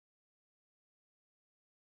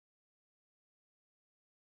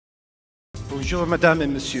Bonjour, Madame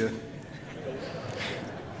and Monsieur.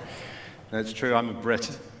 It's true, I'm a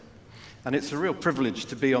Brit. And it's a real privilege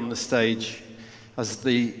to be on the stage as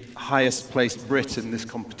the highest placed Brit in this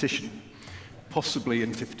competition, possibly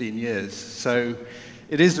in 15 years. So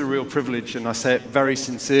it is a real privilege, and I say it very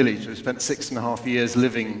sincerely, to have spent 6.5 years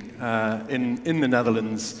living in the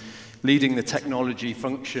Netherlands, leading the technology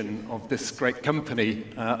function of this great company,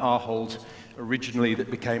 Ahold, originally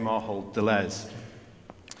that became Ahold Delhaize.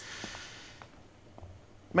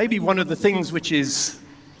 Maybe one of the things which is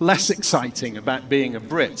less exciting about being a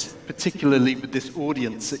Brit, particularly with this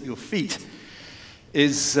audience at your feet,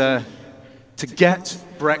 is to get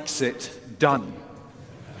Brexit done.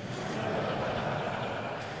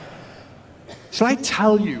 Shall I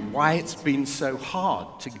tell you why it's been so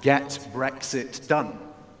hard to get Brexit done?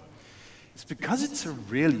 It's because it's a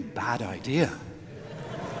really bad idea.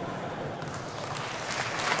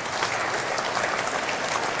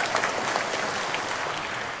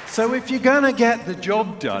 So if you're going to get the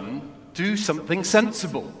job done, do something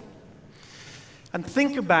sensible. And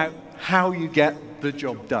think about how you get the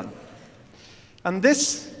job done. And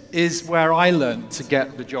this is where I learned to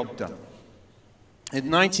get the job done.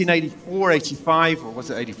 In 1984, 85, or was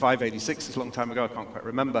it 85, 86, it's a long time ago, I can't quite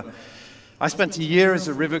remember, I spent a year as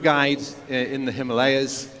a river guide in the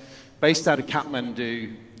Himalayas, based out of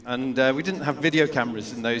Kathmandu, and we didn't have video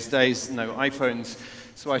cameras in those days, no iPhones.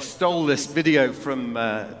 So I stole this video from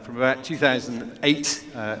about 2008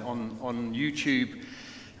 on YouTube.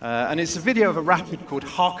 And it's a video of a rapid called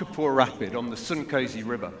Harkapur Rapid on the Sunkosi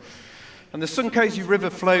River. And the Sunkosi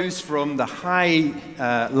River flows from the high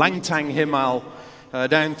Langtang Himal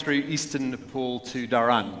down through eastern Nepal to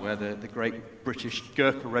Dharan, where the great British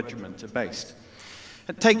Gurkha Regiment are based.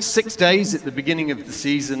 It takes 6 days at the beginning of the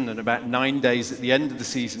season and about 9 days at the end of the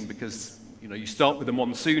season, because you start with the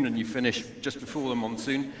monsoon and you finish just before the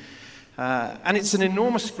monsoon. And it's an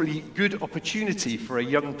enormously good opportunity for a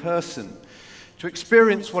young person to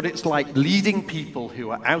experience what it's like leading people who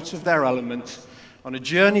are out of their element on a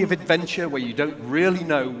journey of adventure where you don't really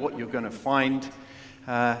know what you're going to find,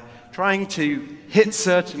 trying to hit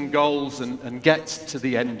certain goals and get to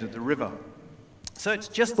the end of the river. So it's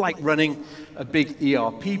just like running a big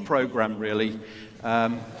ERP program, really,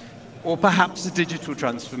 or perhaps a digital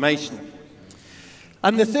transformation.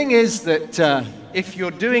 And the thing is that if you're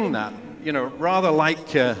doing that, rather like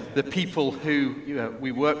the people who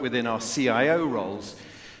we work with in our CIO roles,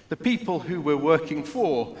 the people who we're working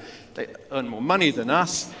for, they earn more money than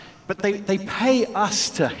us, but they pay us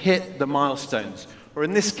to hit the milestones, or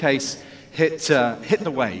in this case, hit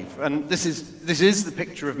the wave. And this is the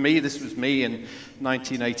picture of me. This was me in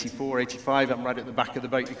 1984, 85. I'm right at the back of the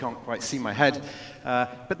boat. You can't quite see my head.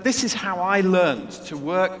 But this is how I learned to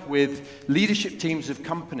work with leadership teams of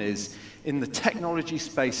companies in the technology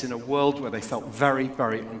space in a world where they felt very,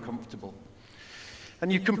 very uncomfortable.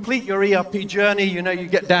 And you complete your ERP journey. You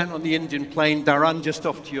get down on the Indian plain, Dharan just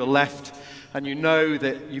off to your left, and you know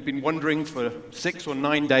that you've been wondering for 6 or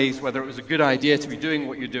 9 days whether it was a good idea to be doing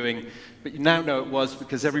what you're doing, but you now know it was,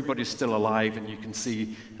 because everybody's still alive and you can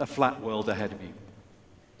see a flat world ahead of you.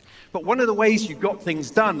 But one of the ways you got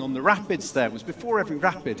things done on the rapids there was, before every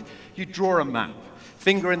rapid, you draw a map.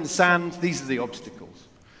 Finger in the sand, these are the obstacles.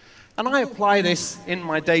 And I apply this in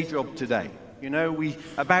my day job today. We,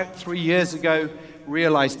 about 3 years ago,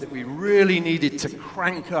 realized that we really needed to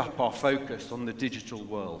crank up our focus on the digital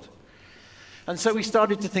world. And so we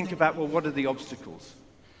started to think about, well, what are the obstacles?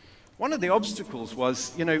 One of the obstacles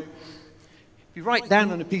was, if you write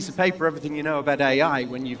down on a piece of paper everything you know about AI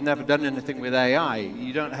when you've never done anything with AI,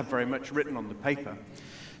 you don't have very much written on the paper.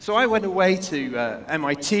 So I went away to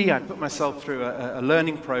MIT, I put myself through a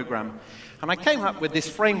learning program, and I came up with this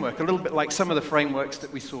framework, a little bit like some of the frameworks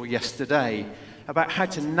that we saw yesterday, about how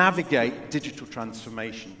to navigate digital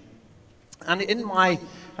transformation. And in my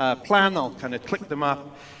plan, I'll kind of click them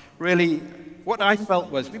up, really, what I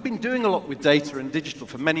felt was, we've been doing a lot with data and digital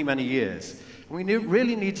for many, many years. And we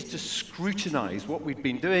really needed to scrutinize what we'd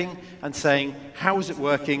been doing and saying, how was it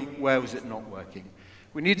working, where was it not working?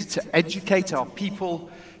 We needed to educate our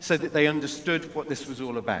people so that they understood what this was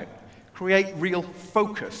all about. Create real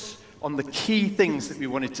focus on the key things that we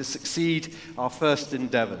wanted to succeed, our first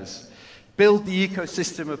endeavors. Build the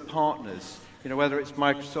ecosystem of partners, whether it's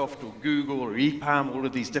Microsoft or Google or EPAM, all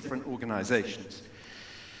of these different organizations.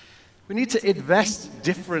 We need to invest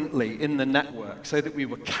differently in the network so that we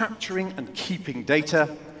were capturing and keeping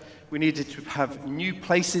data. We needed to have new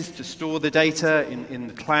places to store the data in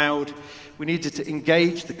the cloud. We needed to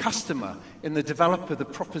engage the customer in the develop of the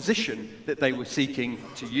proposition that they were seeking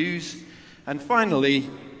to use. And finally,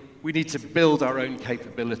 we need to build our own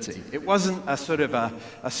capability. It wasn't a sort of a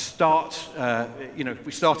start,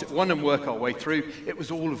 we start at one and work our way through. It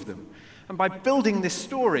was all of them. And by building this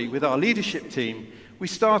story with our leadership team, we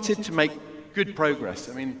started to make good progress.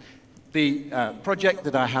 I mean, the project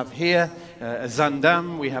that I have here,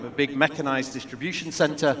 Zaandam, we have a big mechanized distribution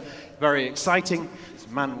center, very exciting. There's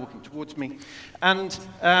a man walking towards me. And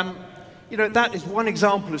that is one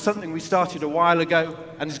example of something we started a while ago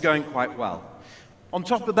and is going quite well. On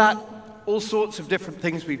top of that, all sorts of different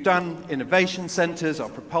things we've done, innovation centers, our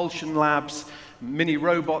propulsion labs, mini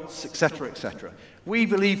robots, etc., etc. We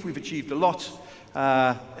believe we've achieved a lot,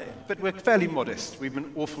 but we're fairly modest. We've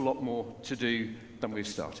an awful lot more to do than we've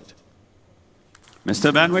started.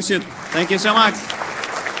 Mr. Ben Wishart, thank you so much.